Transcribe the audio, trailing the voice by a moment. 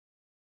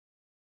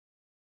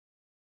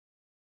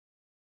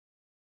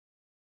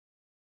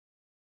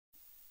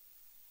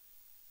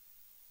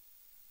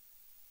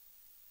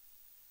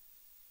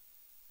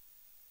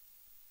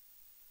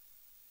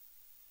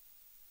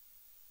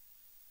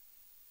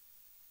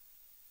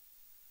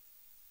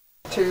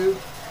two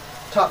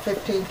top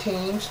 15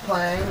 teams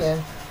playing,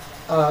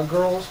 and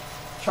girls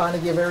trying to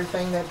give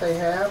everything that they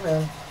have,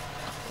 and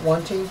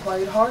one team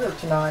played harder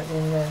tonight,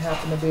 and it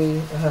happened to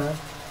be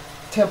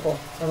Temple.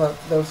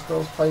 Those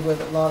girls played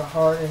with a lot of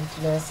heart and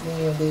tenacity,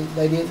 and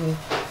they didn't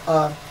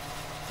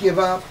give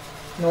up,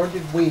 nor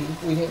did we.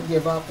 We didn't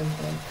give up,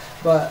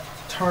 but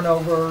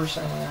turnovers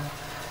and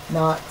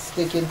not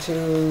sticking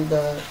to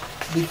the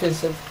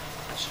defensive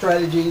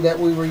strategy that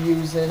we were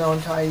using on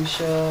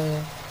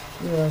Taisha,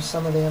 and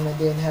some of them, and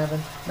then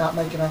not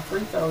making our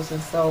free throws,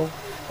 and so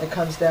it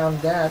comes down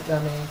to that. I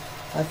mean,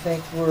 I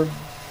think we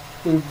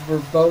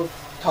were both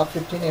top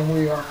 15, and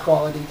we are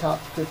quality top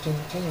 15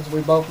 teams.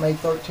 We both made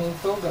 13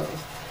 field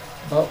goals,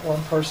 but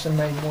one person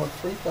made more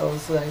free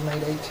throws. They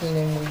made 18,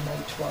 and we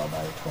made 12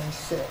 out of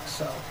 26.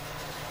 So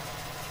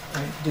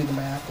do the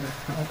math.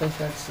 I think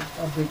that's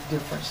a big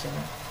difference in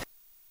it.